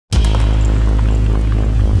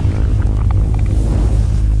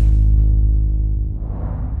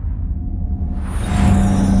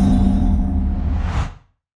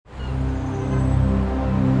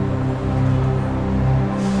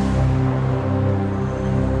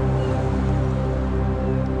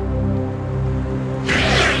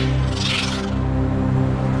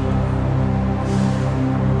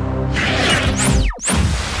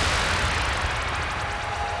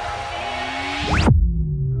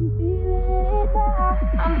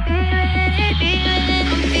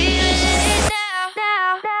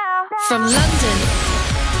From London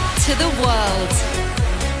to the world,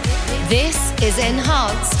 this is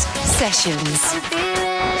Enhanced Sessions.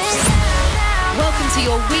 Welcome to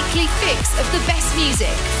your weekly fix of the best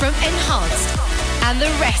music from Enhanced and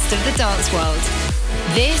the rest of the dance world.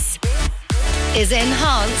 This is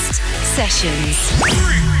Enhanced Sessions. 3,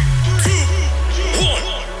 2, 1.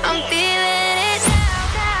 I'm feeling it.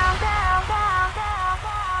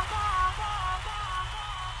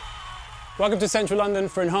 Welcome to Central London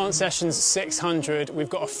for Enhanced Sessions 600. We've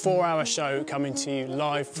got a 4-hour show coming to you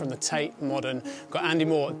live from the Tate Modern. We've got Andy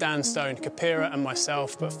Moor, Dan Stone, Kapera and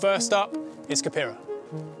myself. But first up is Kapera.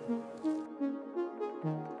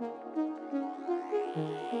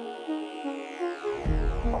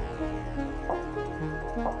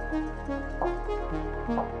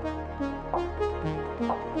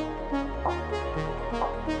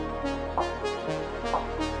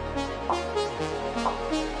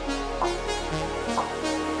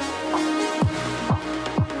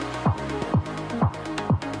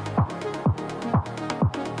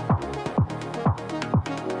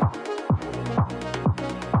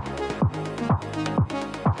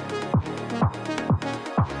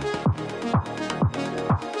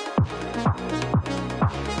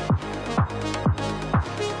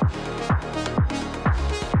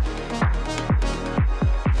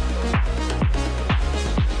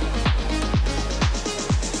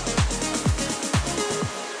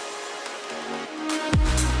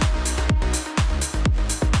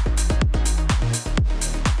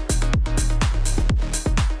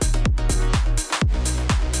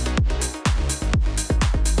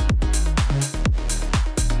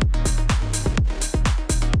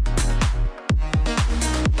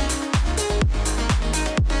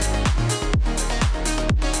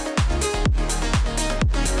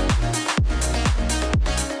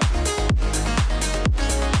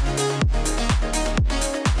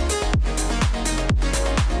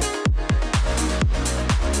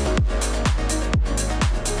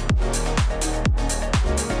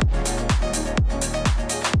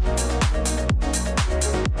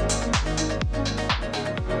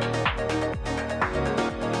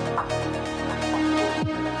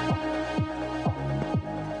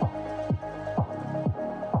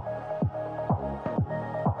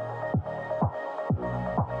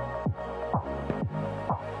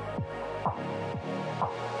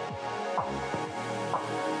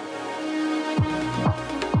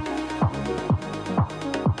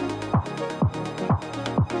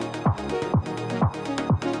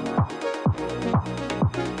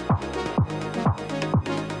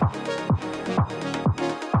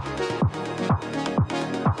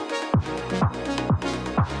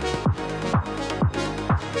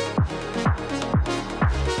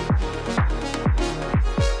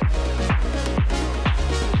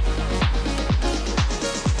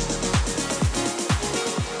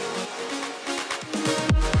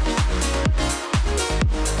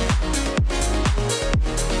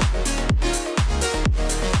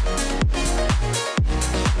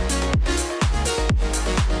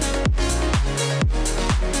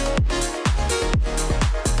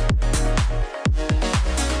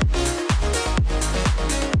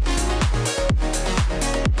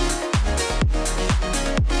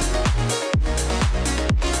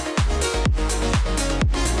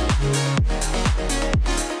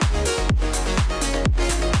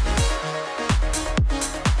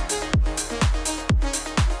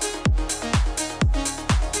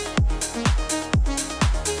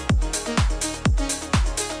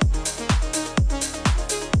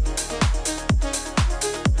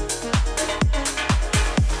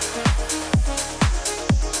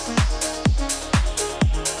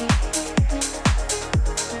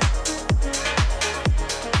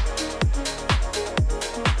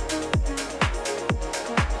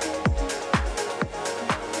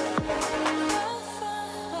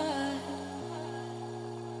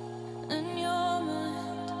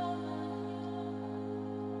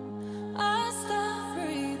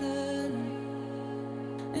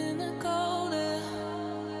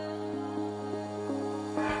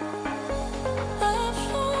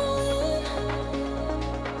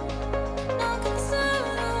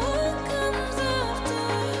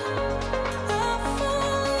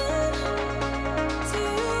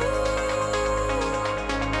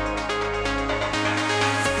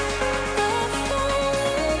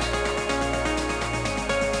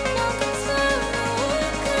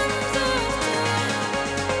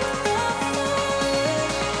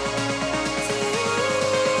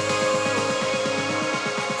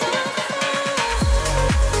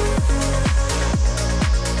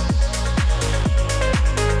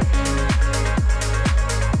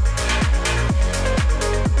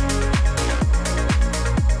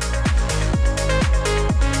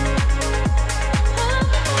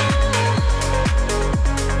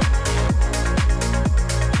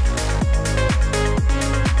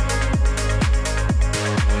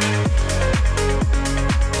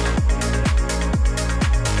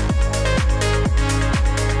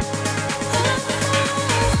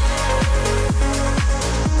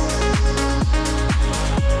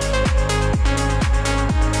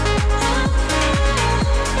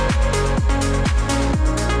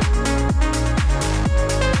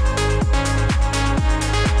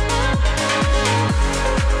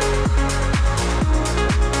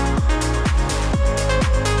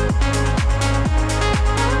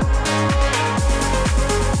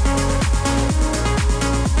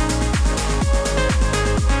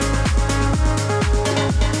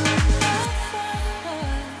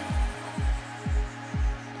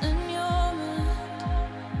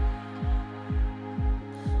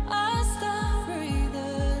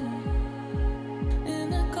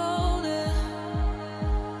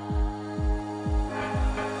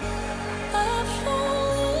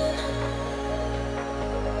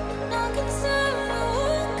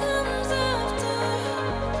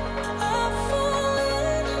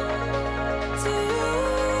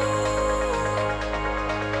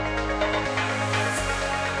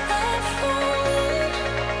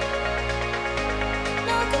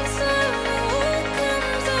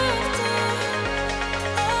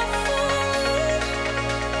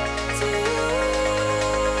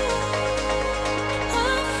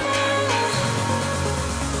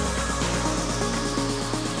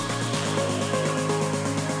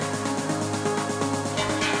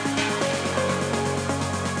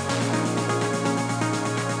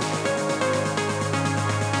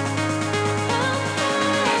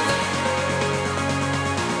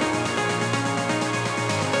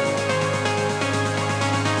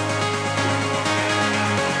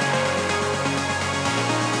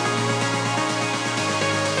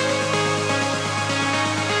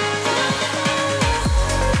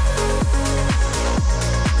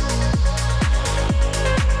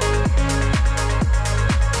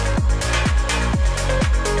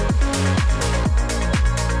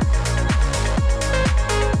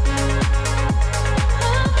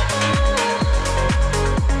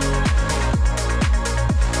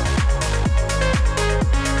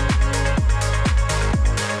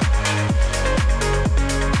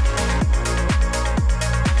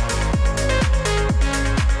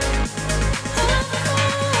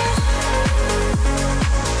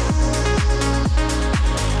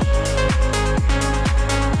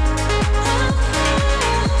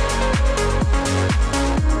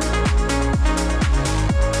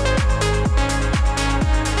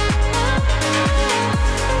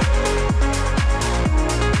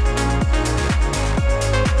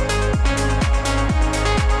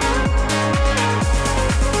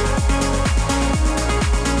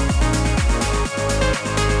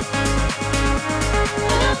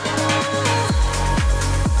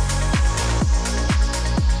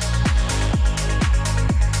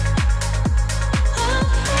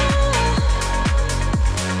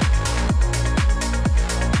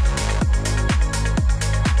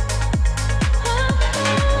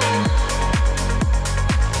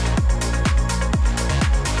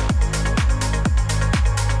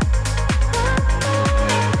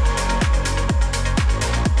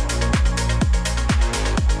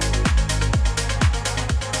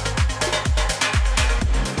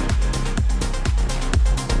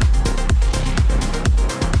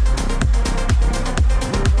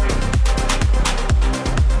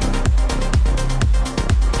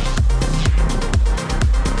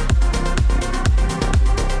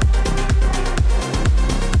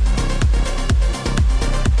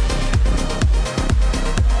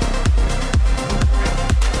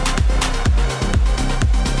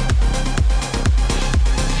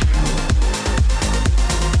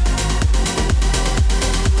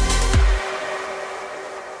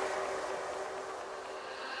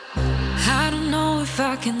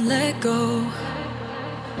 can let go.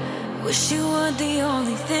 Wish you were the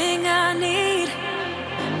only thing I need.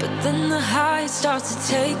 But then the high starts to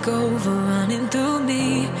take over, running through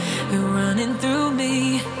me. You're running through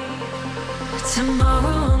me.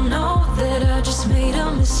 Tomorrow I'll know that I just made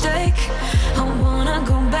a mistake. I wanna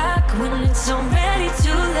go back when it's already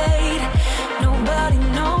too late. Nobody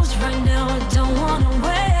knows right now, I don't wanna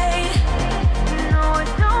wait. No, I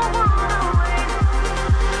don't wanna wait.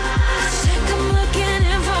 Sick of looking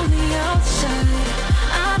in from the outside.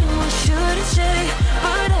 I know I shouldn't say,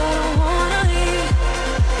 but I don't wanna leave.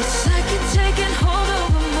 It's like you're taking hold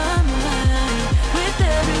over my mind. With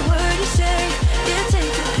every word you say, you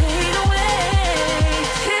take the pain away.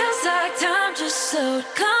 Feels like time just slowed,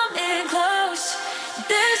 coming close.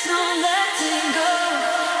 There's no letting go,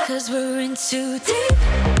 'cause we're in too deep.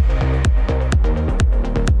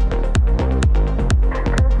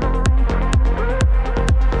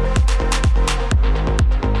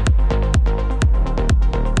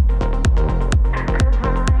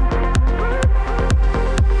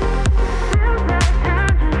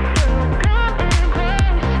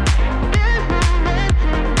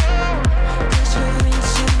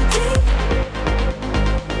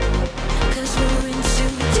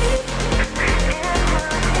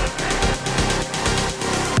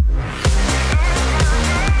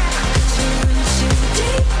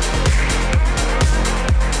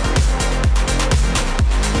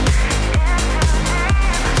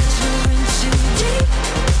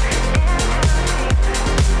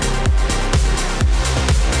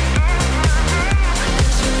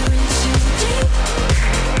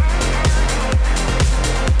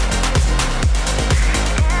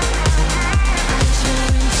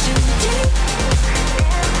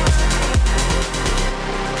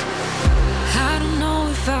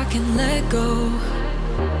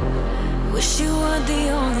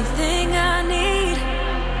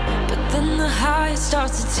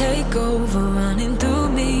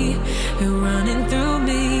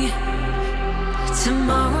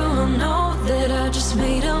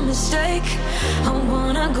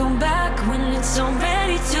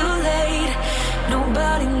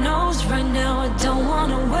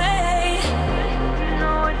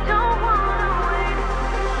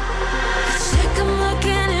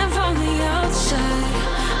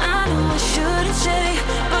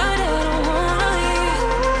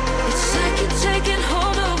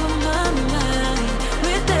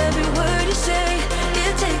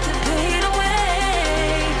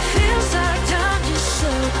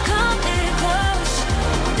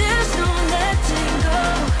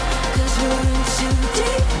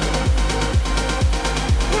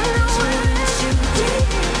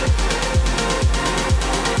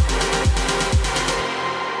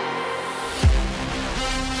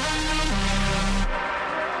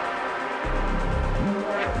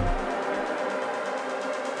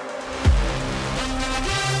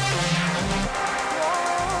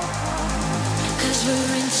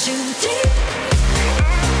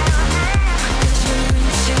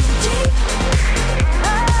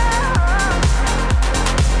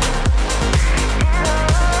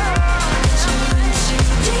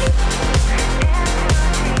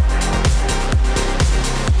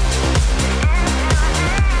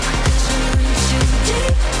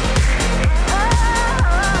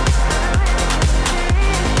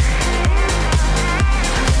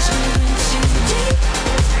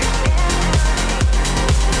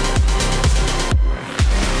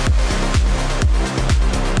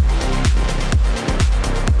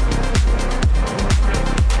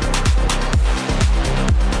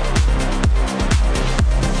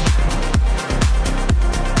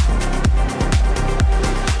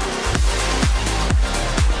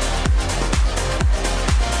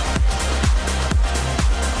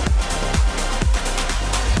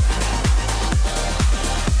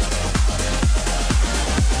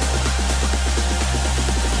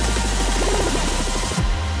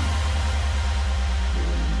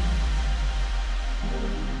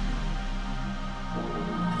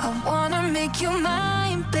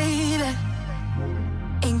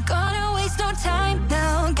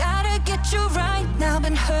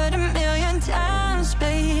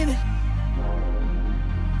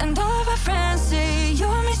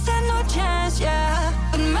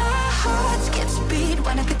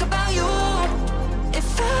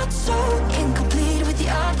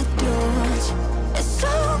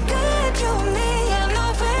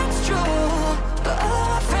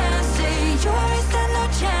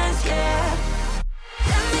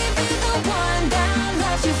 One that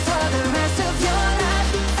loves you for the rest of your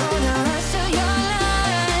life, for the rest of your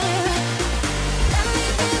life.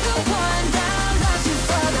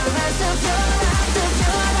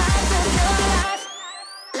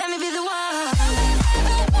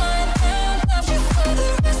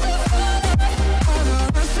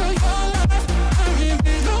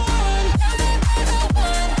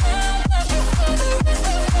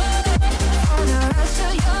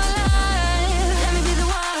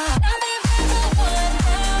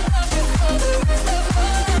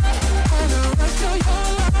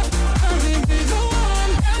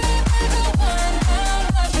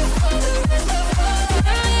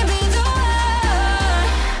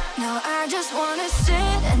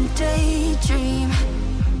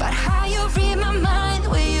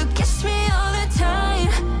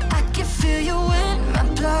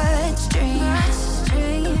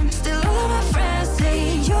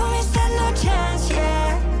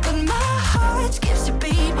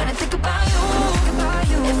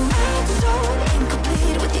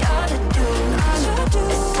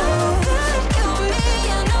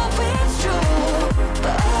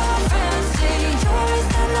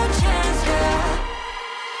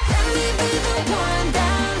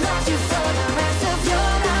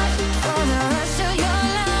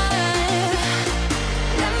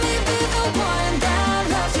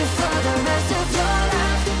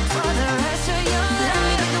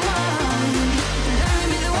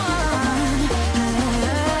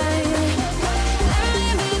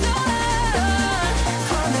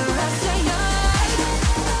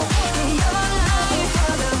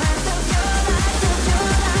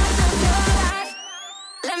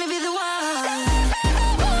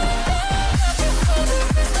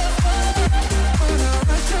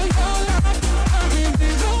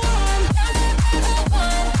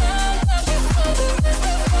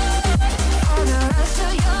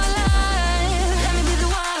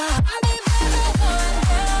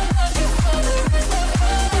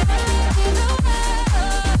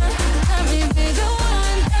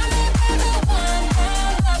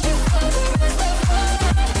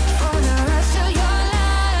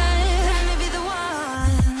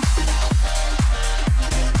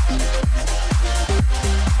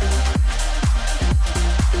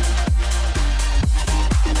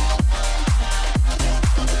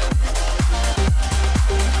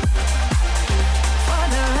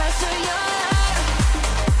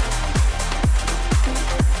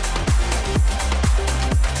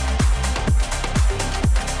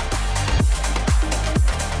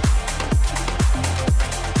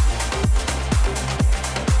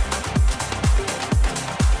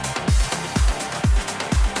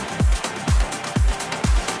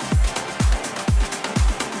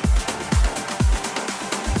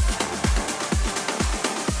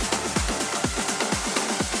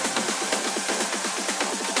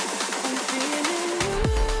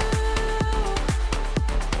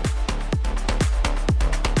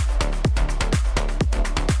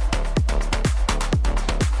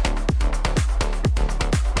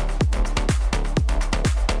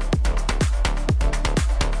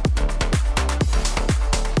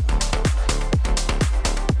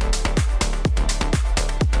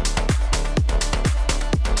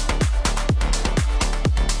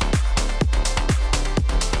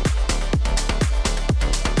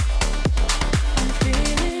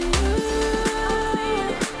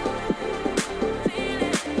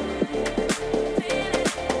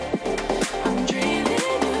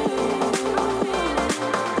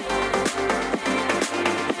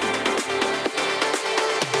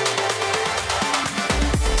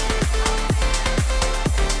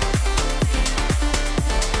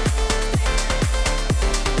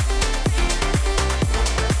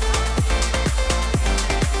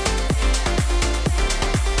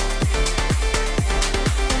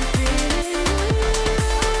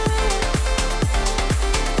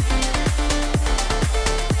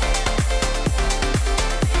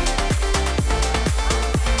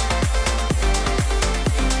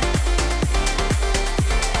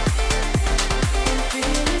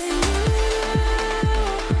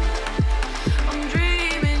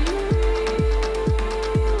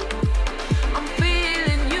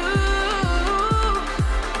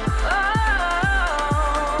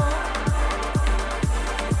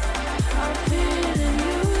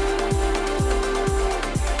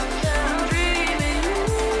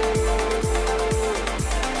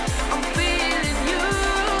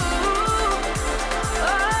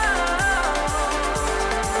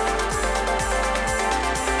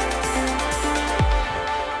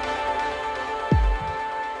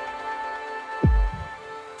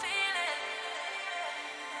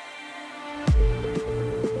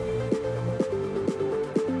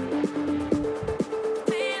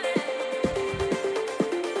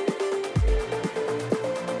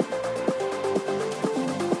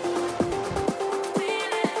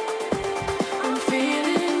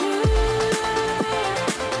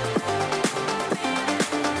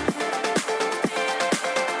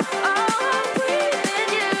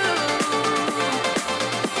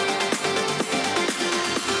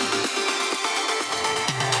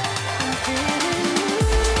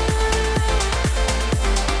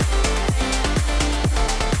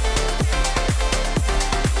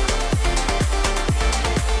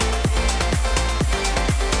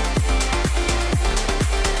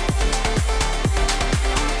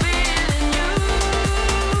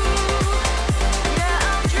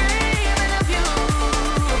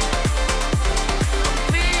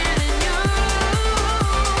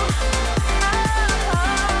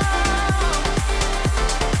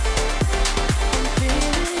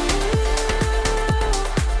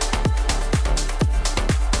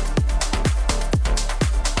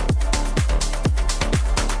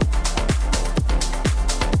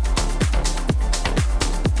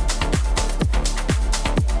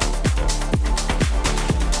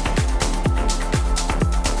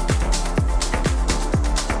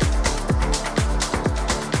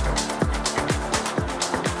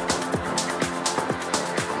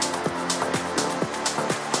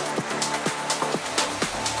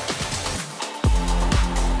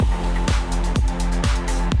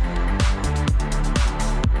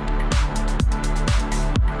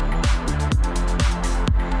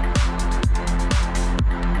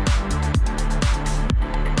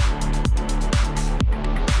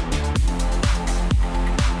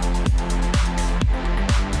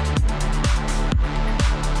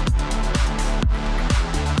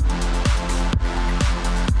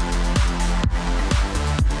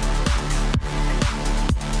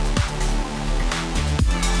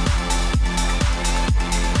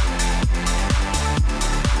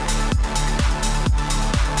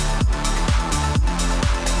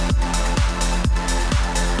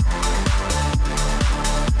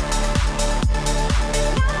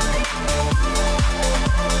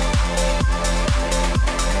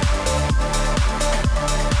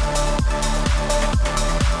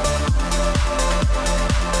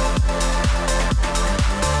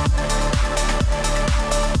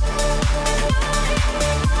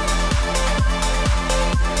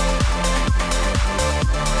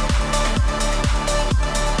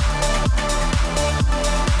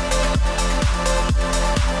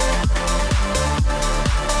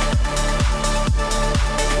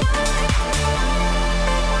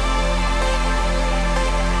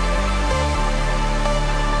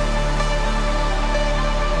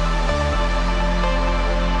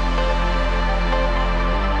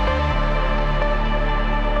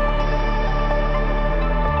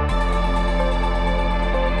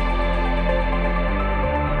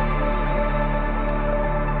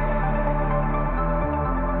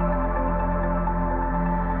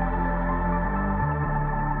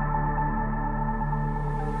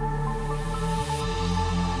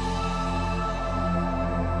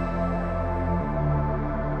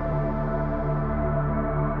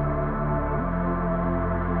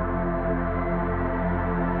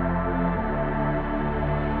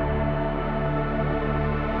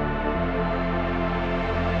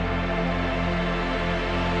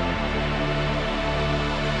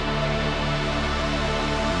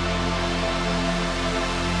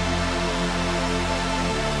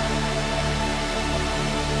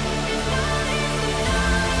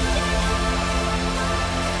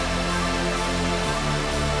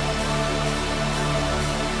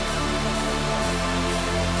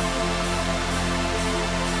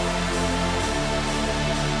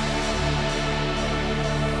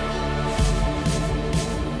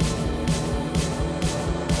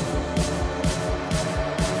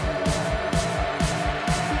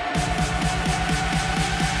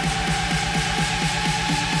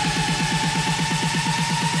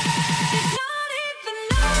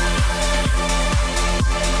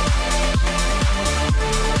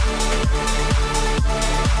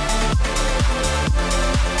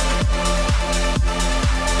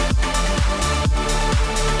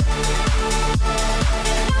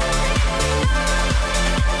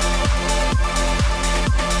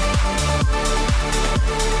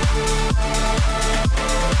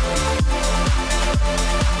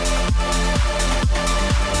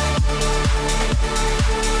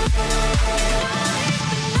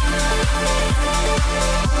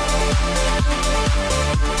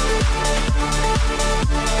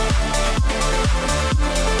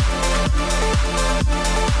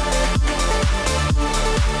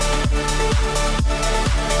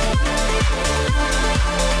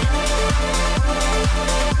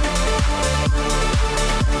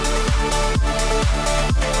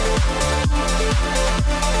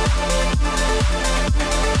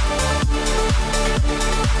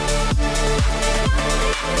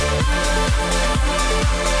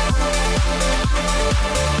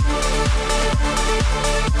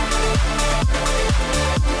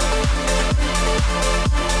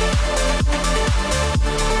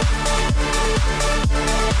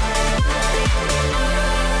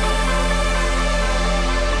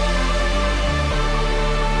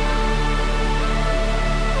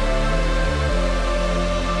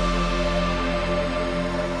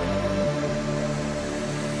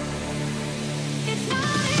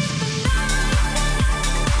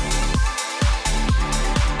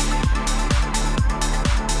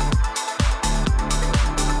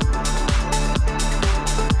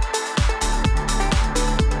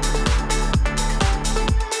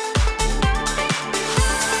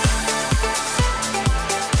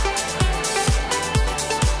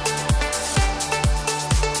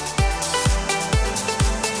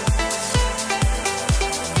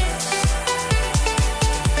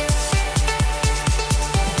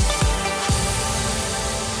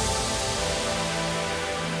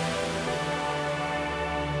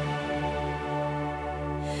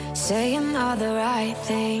 Saying all the right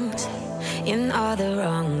things in all the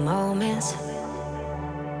wrong moments.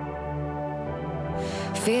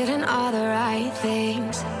 Feeling all the right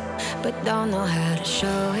things, but don't know how to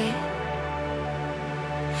show it.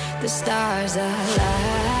 The stars align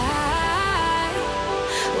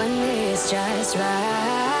when it's just right.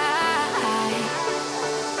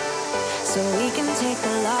 So we can take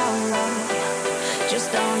the long road,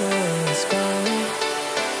 just don't know where it's going.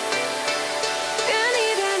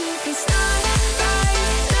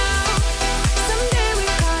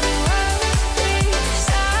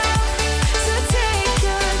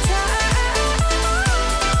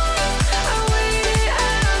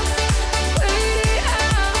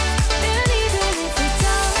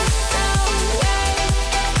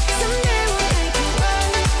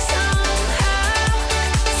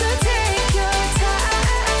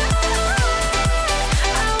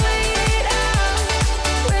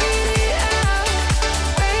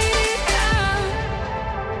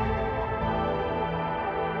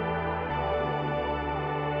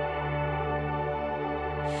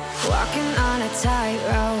 Walking on a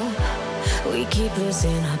tightrope, we keep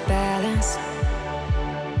losing our balance.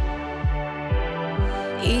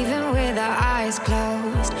 Even with our eyes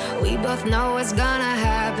closed, we both know what's gonna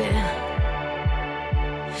happen.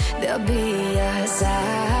 There'll be a sign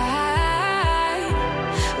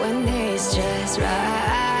when it's just right.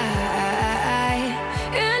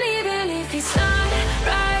 And even if it's not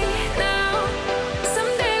right now,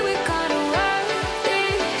 someday we're gonna work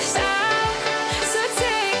this out. So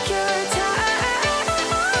take your time,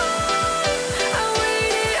 I'll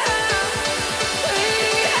wait it out, wait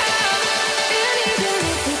it out. And even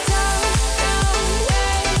if we don't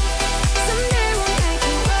wait, someday we'll make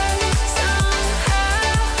it work somehow.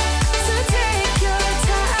 So take your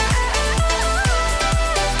time,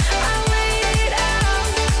 I'll wait it out,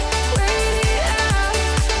 wait it out.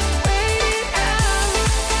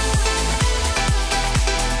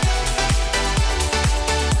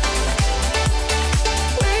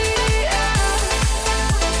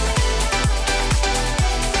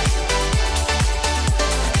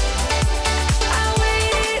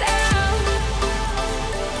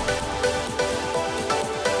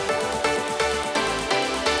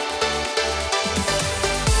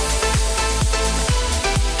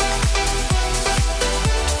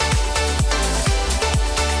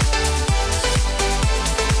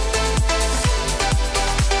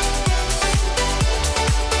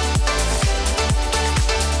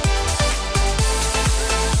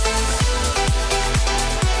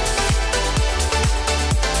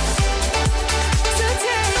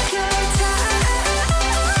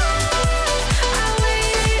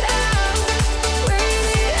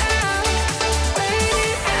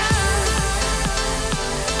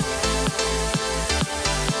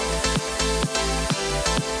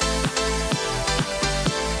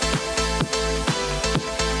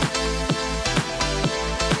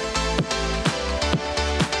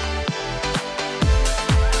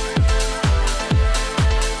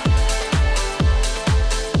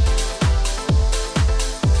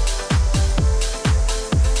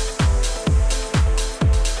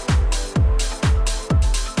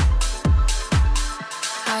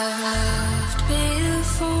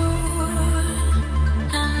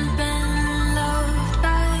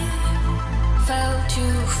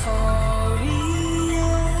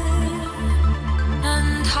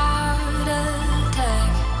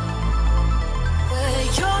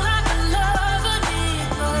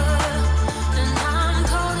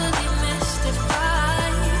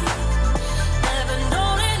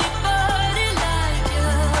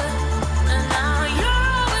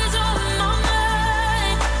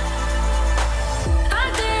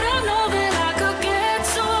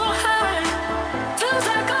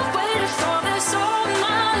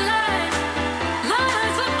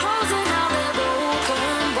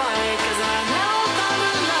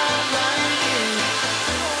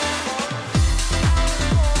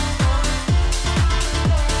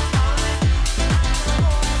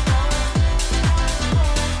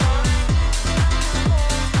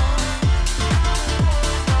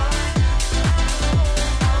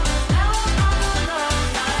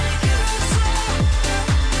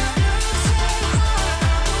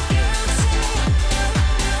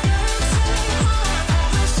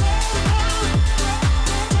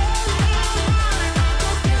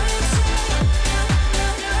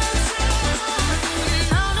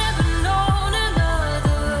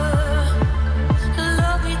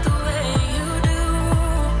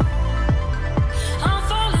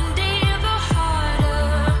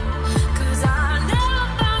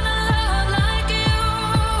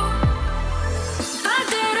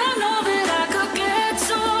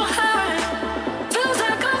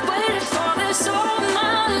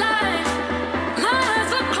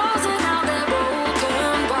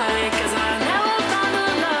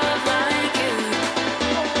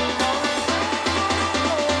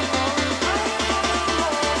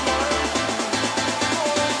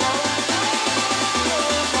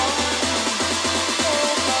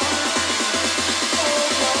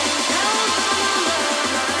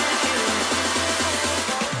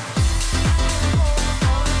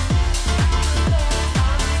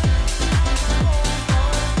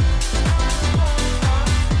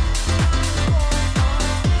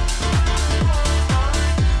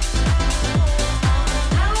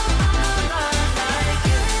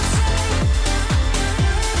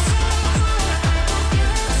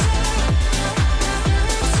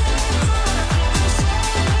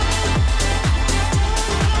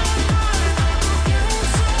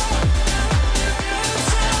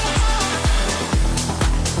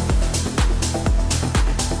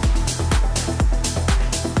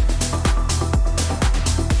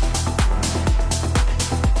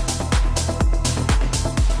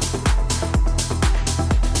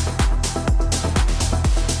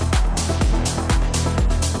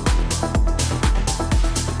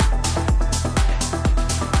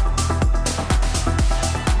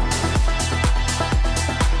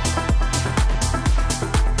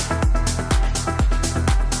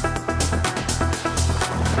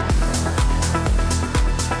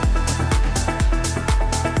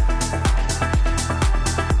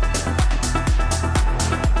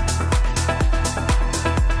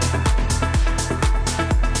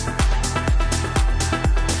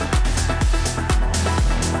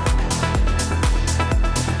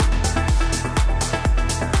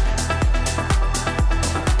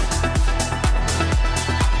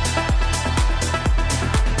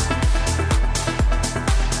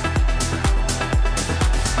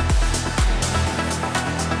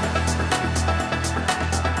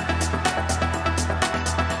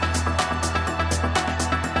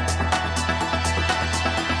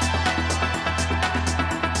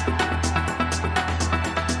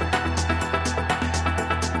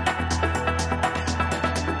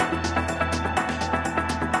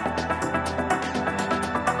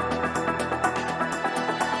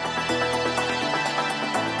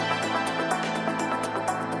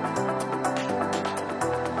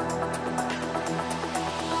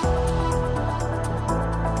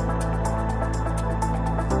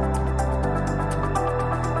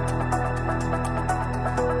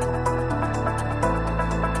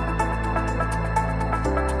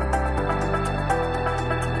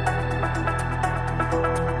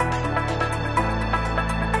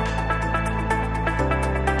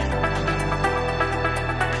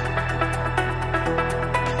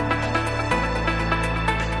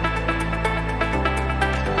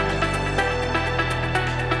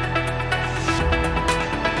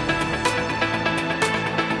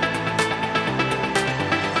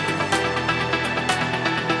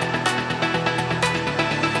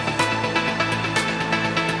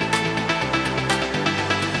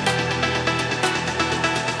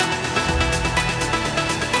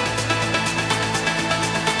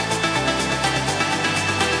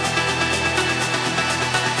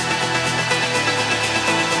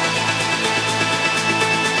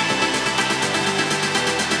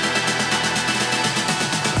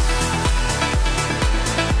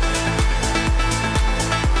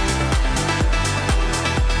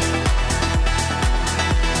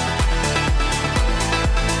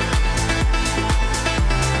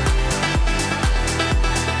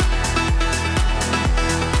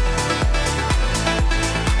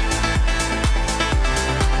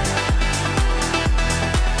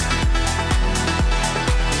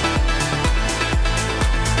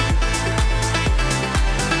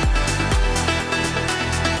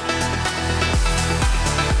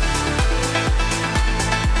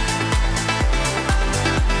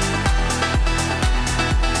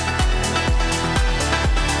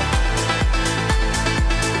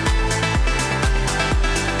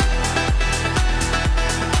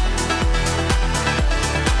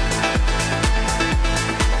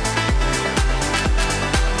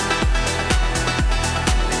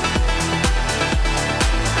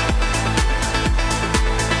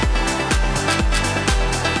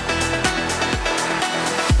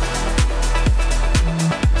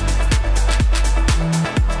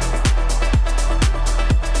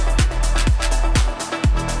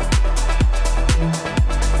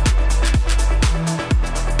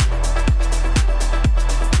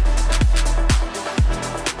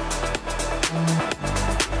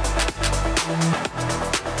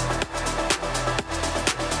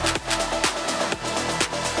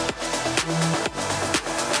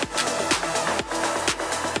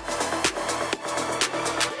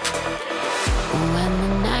 When the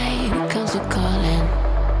night comes a calling,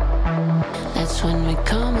 that's when we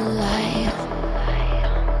come alive.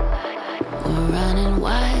 We're running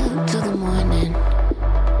wild till the morning,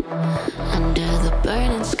 under the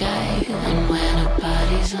burning sky. And when our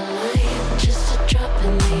bodies align, just a drop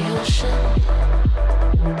in the ocean,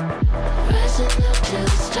 rising up till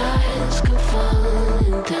the stars come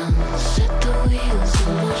falling down. Set the wheels in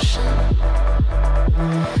motion,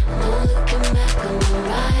 no looking back on the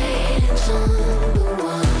writings on the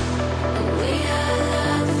wall. We are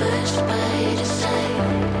lovers by design,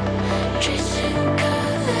 tracing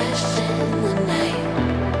colors in the night.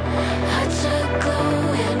 Hearts are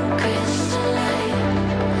glowing crystalline,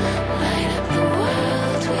 light up the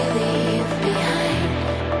world we leave behind.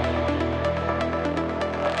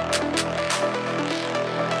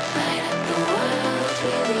 Light up the world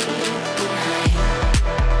we leave behind.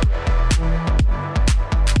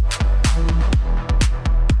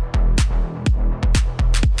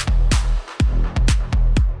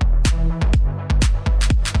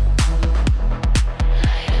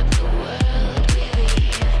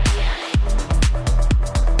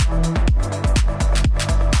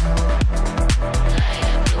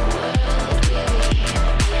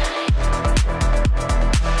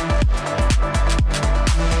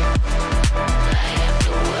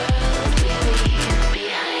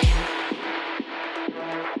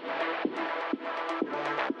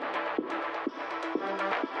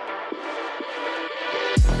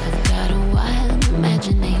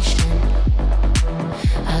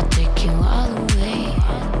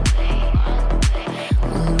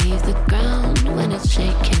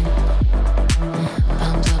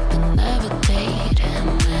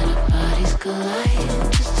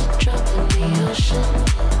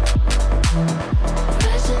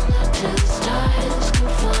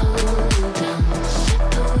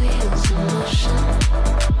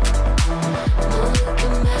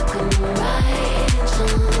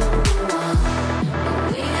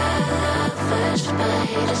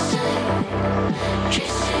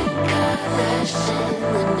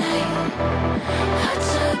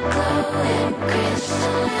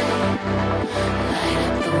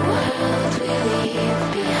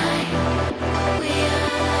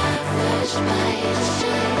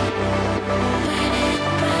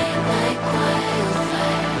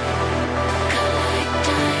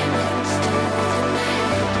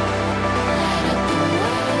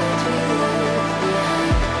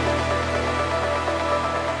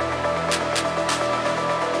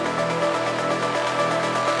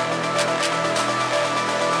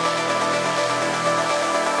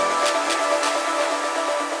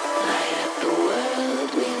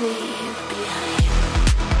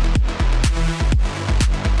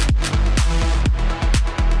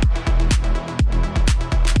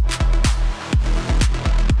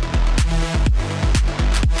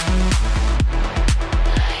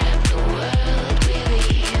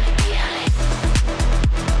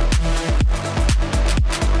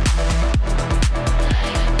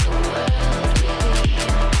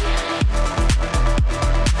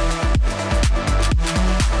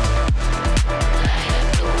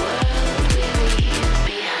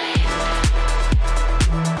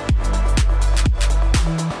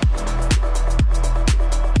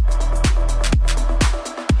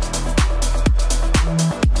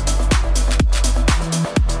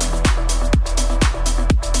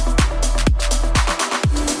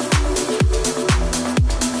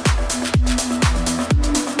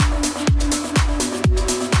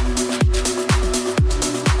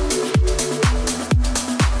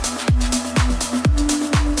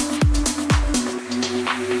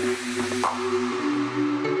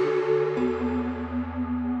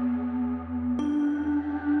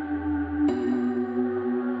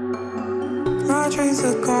 My dreams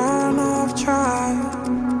are gone off track.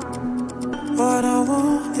 What I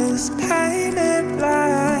want is painted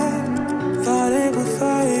black. Thought it would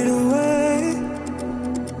fade away.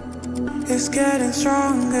 It's getting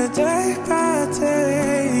stronger day by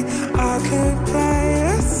day. I could play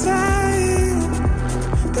it safe,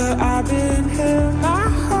 but I've been here my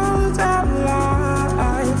whole damn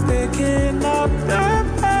life, picking up the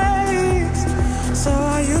pace. So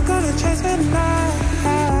are you gonna chase the night?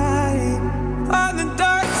 On the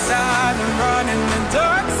dark side, I'm running. The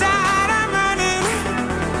dark side, I'm running.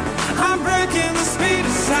 I'm breaking the speed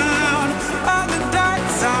of sound. On the dark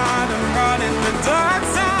side, I'm running. The dark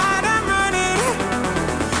side, I'm running.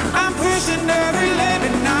 I'm pushing every limit.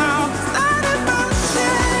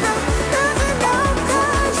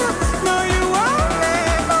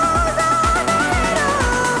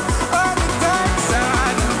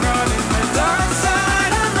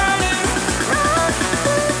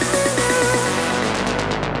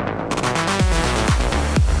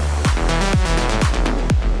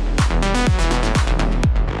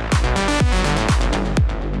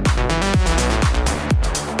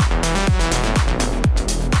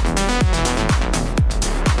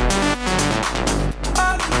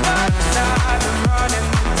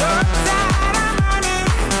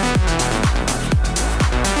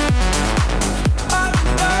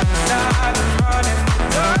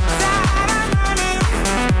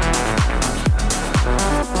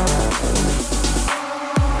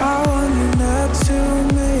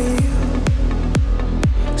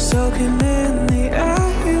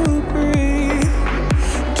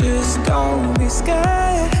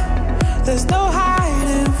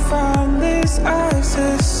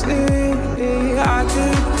 to see. I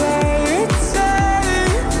could play it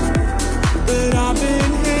safe, but I've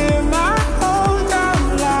been here my whole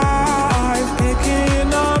damn life,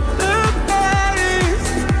 picking up the pace.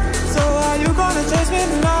 So are you gonna chase me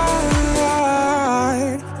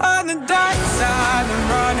tonight? On the dark side, I'm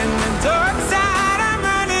running the dark side, I'm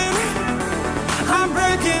running. I'm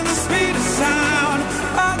breaking the speed of sound.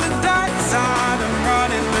 On the dark side, I'm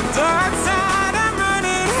running the dark side, I'm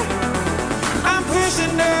running. I'm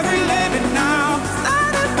pushing every limit now.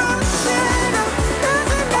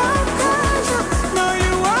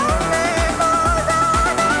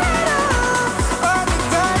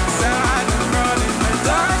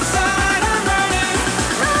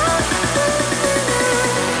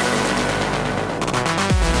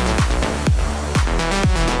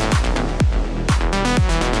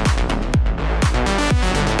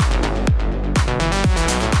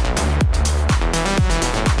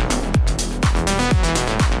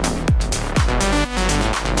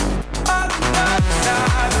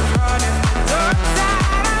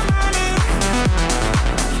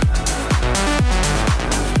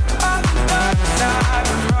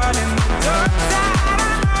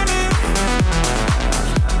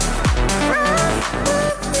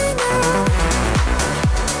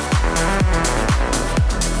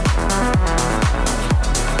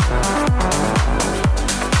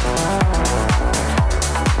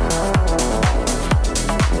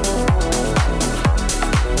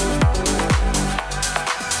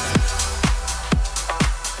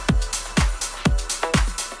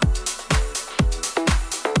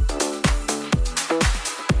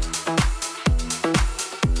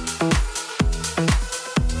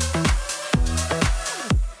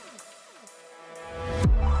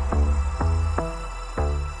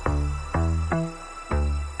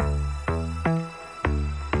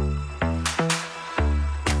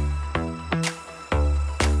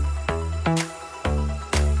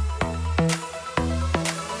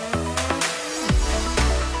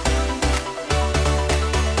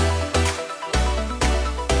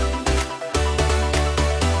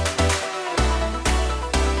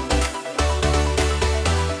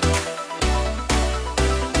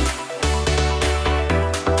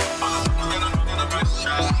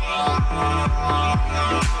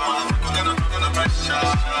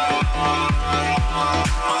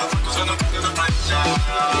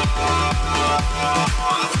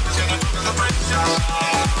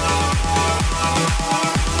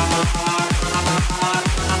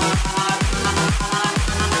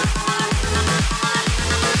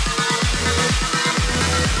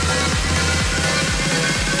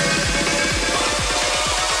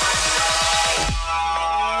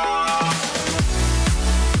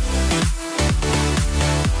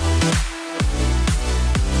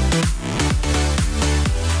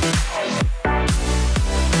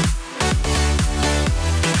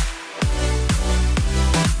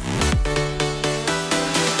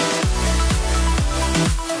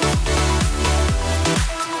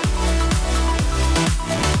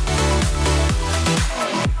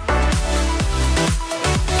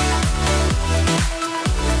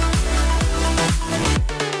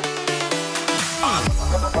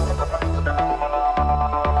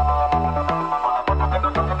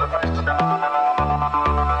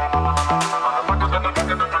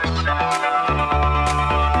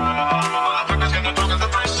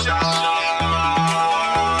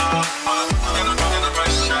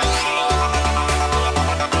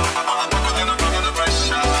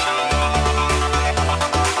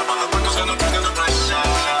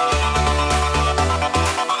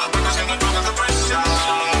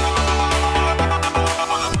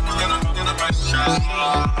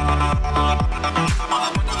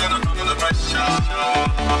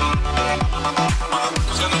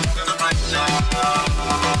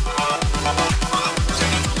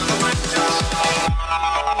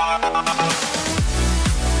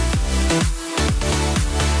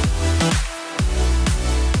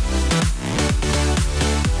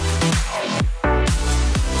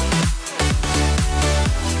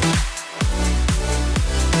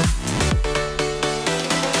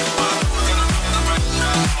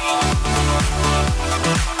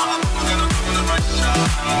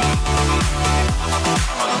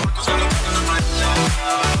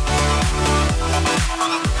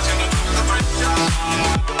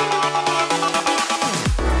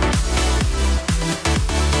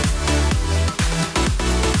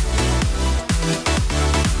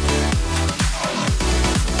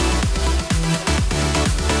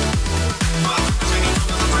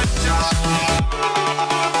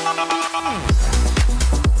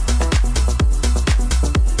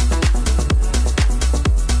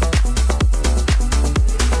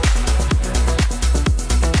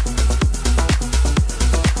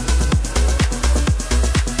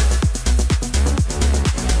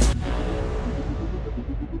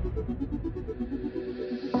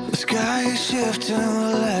 sky is shifting,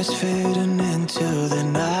 the lights fading into the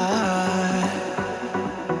night.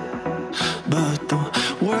 But the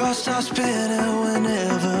world starts spinning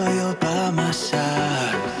whenever you're by my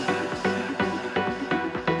side.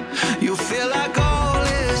 You feel like all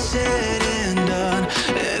is said and done,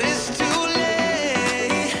 and it's too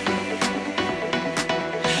late.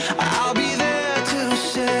 I'll be there to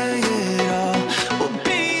say it all will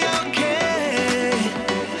be okay.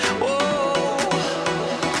 Whoa.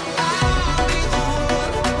 I'll be the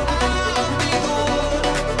one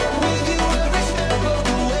with you every step of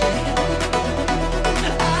the way.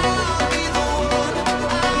 I'll be the one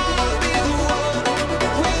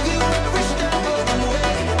with you every step of the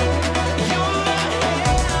way. You're my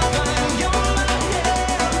heaven, you're my hell.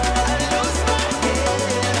 I lose my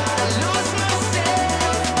head, I lose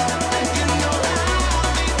myself. You know I'll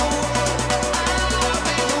be the one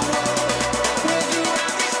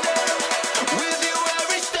with you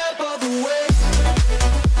every step of the way.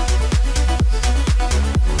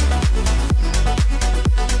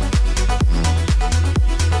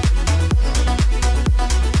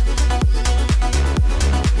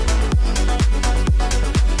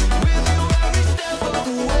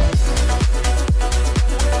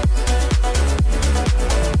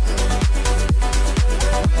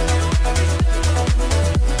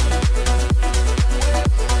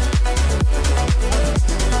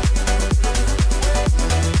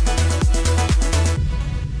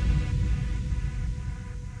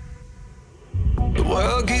 The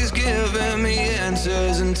world keeps giving me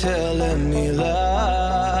answers and telling me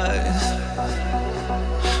lies,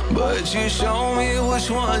 but you show me which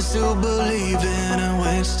ones to believe in and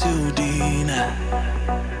which to deny.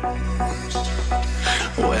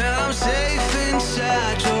 When I'm safe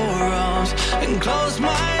inside your arms and close my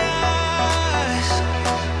eyes,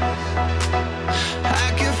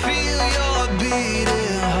 I can feel your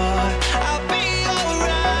beating heart. I'll be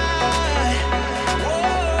alright. Whoa.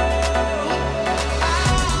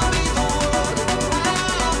 I'll be the one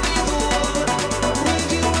with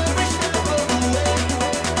you every step of the way.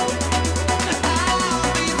 I'll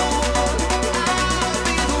be the one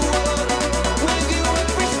with you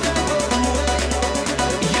every step of the way.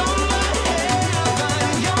 You're my heaven,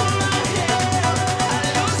 you're my hell. I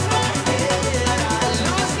lose my head, I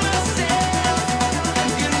lose myself.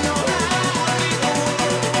 You know I'll be the one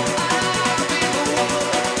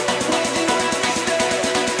with you every step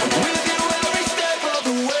of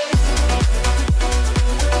the way.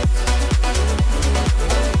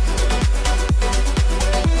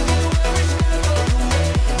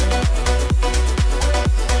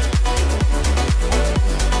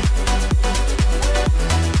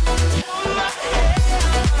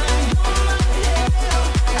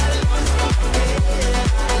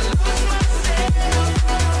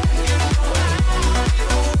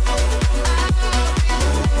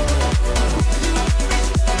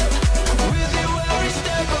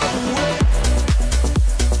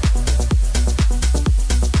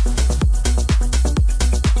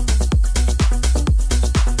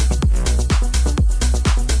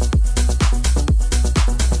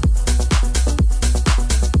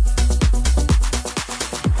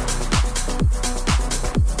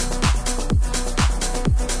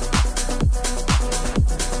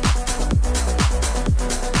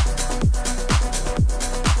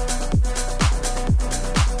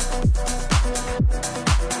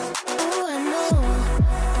 Oh, I know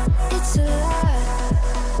it's a lot.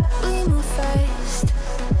 We move fast.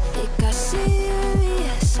 It got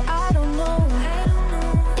serious. I don't know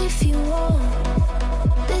if you want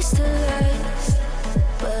this to last,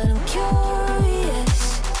 but I'm curious.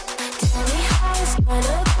 Tell me how it's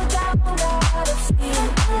gonna go down. Gotta feel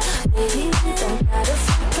it. Baby, don't gotta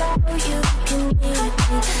freak out. You can need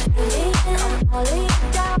me. Baby, I'm calling you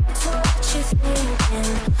down to what you're thinking.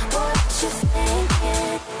 What you're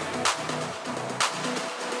thinking.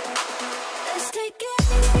 Let's take it.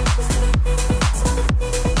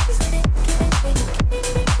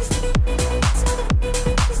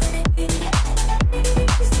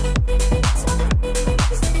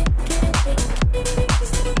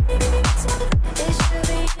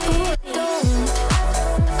 Don't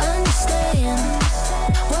understand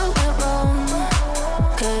what went wrong,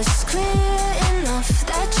 'cause it's clear enough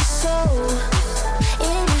that you're so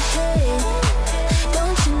in your head.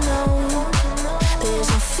 Don't you know there's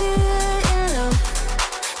no fear in love?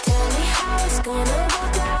 Tell me how it's gonna go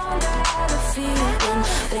down. Got a feeling,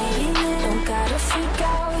 baby, you don't gotta freak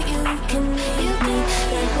out. You can need me,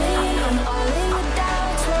 let me in all of your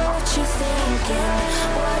doubts. What you thinking?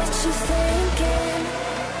 What you thinking?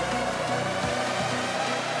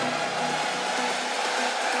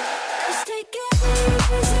 Let's take it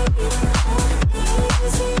easy.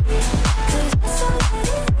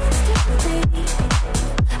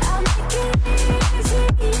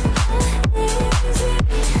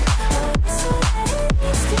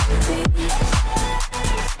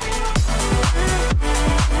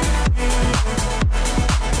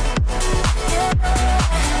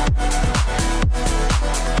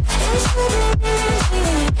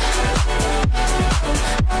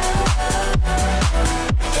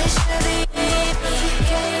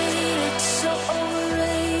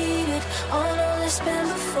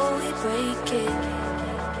 it.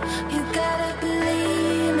 You gotta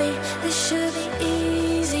believe me, this should be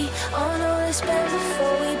easy. On all this bed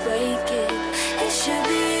before we break it. It should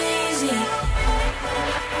be easy.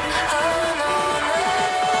 Oh no, no.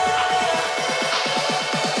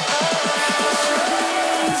 It should be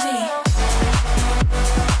easy.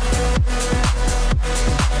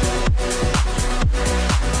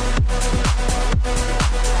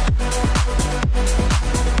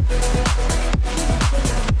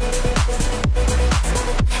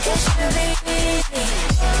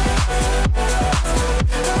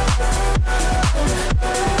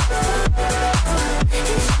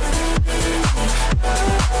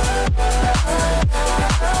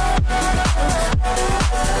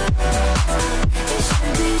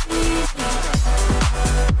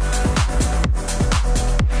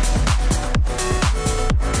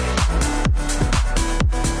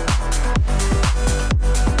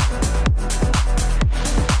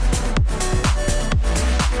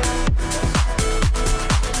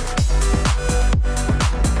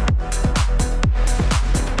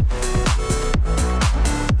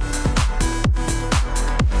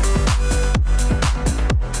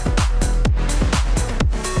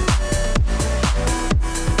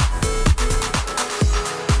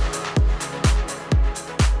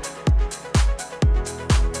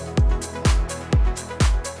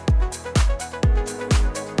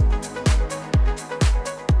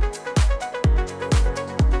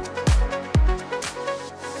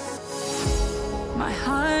 My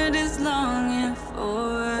heart is longing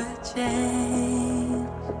for a change,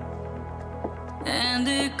 and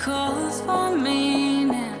it calls for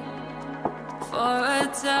meaning, for a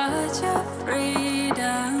touch of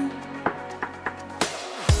freedom.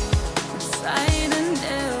 Inside a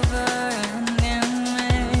never-ending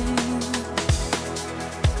rain,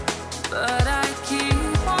 but I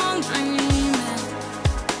keep on dreaming.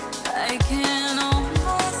 I can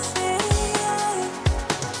almost see it.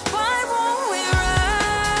 Why won't we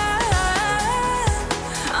run?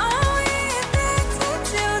 Are we addicted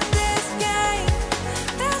to this game?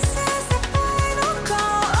 This is the final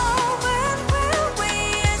call. Oh, when will we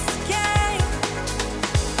escape?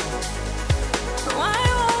 Why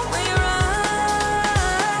won't we run?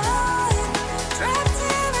 Trapped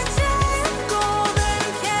in a giant golden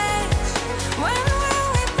cage. When will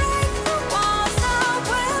we break the walls? Oh,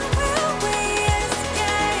 when will we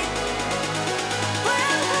escape?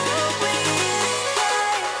 When will we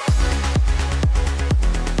escape?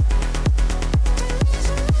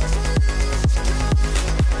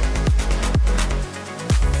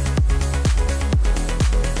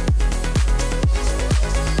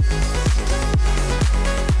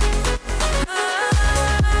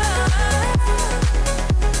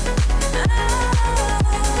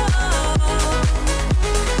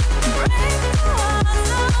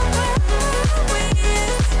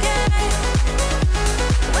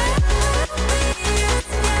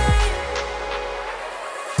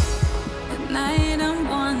 At night I'm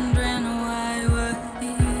wondering why we're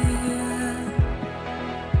here,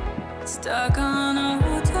 stuck on a